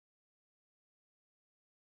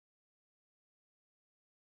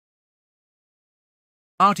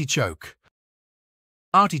artichoke,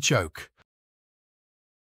 artichoke.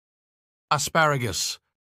 Asparagus,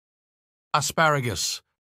 asparagus.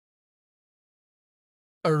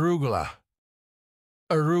 Arugula,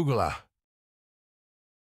 arugula.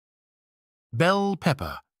 Bell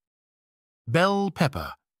pepper, bell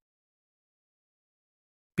pepper.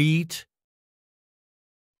 Beet,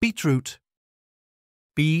 beetroot,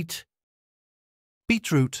 beet,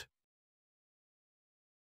 beetroot.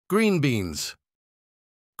 Green beans,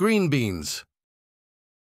 green beans.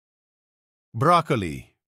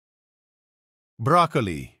 Broccoli,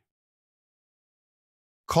 broccoli.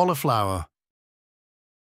 Cauliflower,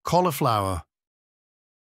 cauliflower.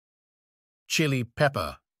 Chili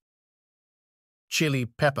pepper, chili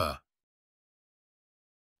pepper.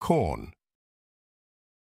 Corn,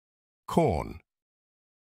 corn.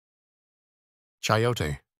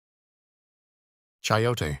 Chayote,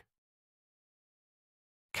 chayote.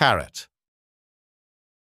 Carrot,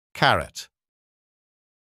 carrot.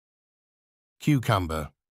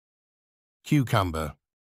 Cucumber, cucumber.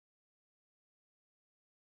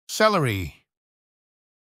 Celery,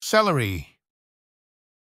 celery.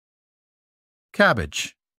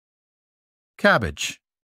 Cabbage, cabbage.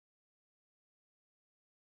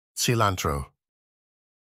 Cilantro,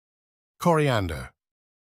 coriander.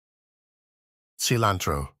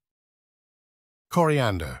 Cilantro,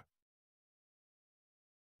 coriander.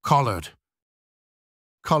 Collard,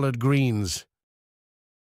 collard greens.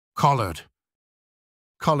 Collard,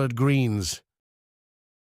 collard greens.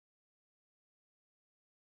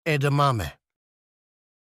 Edamame,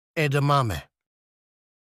 edamame.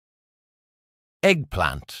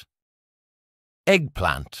 Eggplant,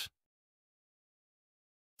 eggplant.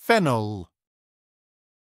 Fennel,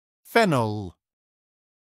 fennel.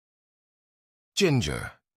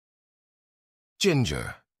 Ginger,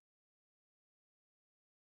 ginger.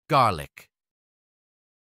 Garlic,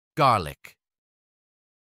 garlic.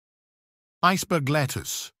 Iceberg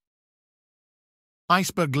lettuce,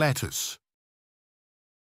 iceberg lettuce.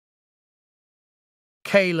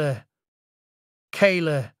 Kale,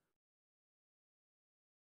 kale.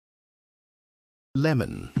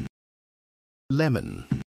 Lemon, lemon.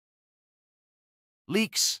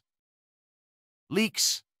 Leeks,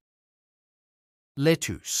 leeks.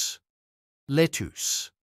 Lettuce,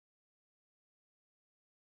 lettuce.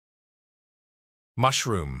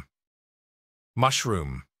 Mushroom,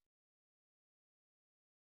 mushroom.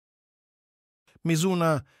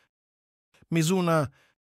 Mizuna, mizuna.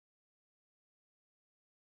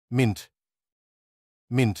 Mint,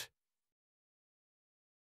 mint.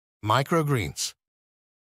 Microgreens,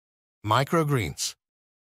 microgreens.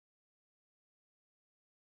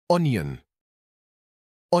 Onion,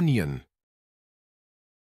 onion.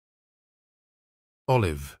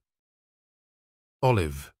 Olive,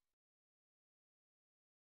 olive.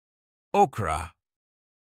 Okra,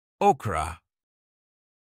 okra.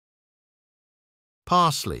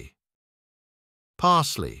 Parsley,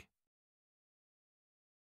 parsley.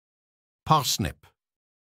 Parsnip,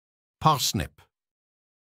 parsnip.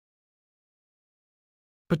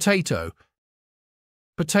 Potato,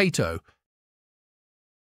 potato.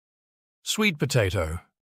 Sweet potato,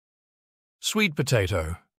 sweet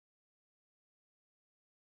potato.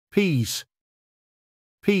 Peas,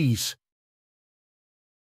 peas.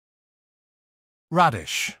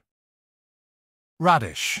 Radish,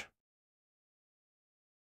 radish.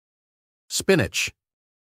 Spinach,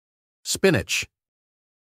 spinach.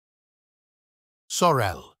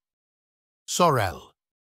 Sorrel, sorrel.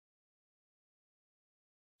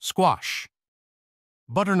 Squash,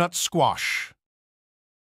 butternut squash.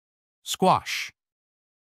 Squash,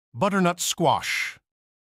 butternut squash.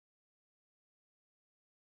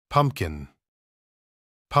 Pumpkin,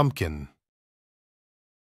 pumpkin.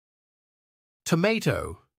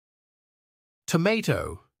 Tomato,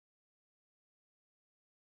 tomato.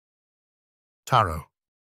 Taro,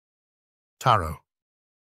 taro.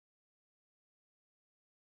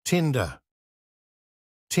 Tinder,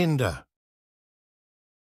 tinder.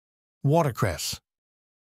 Watercress,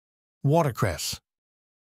 watercress.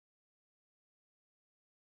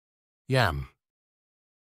 Yam,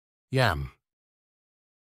 yam.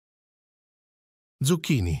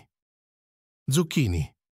 Zucchini,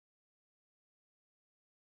 zucchini.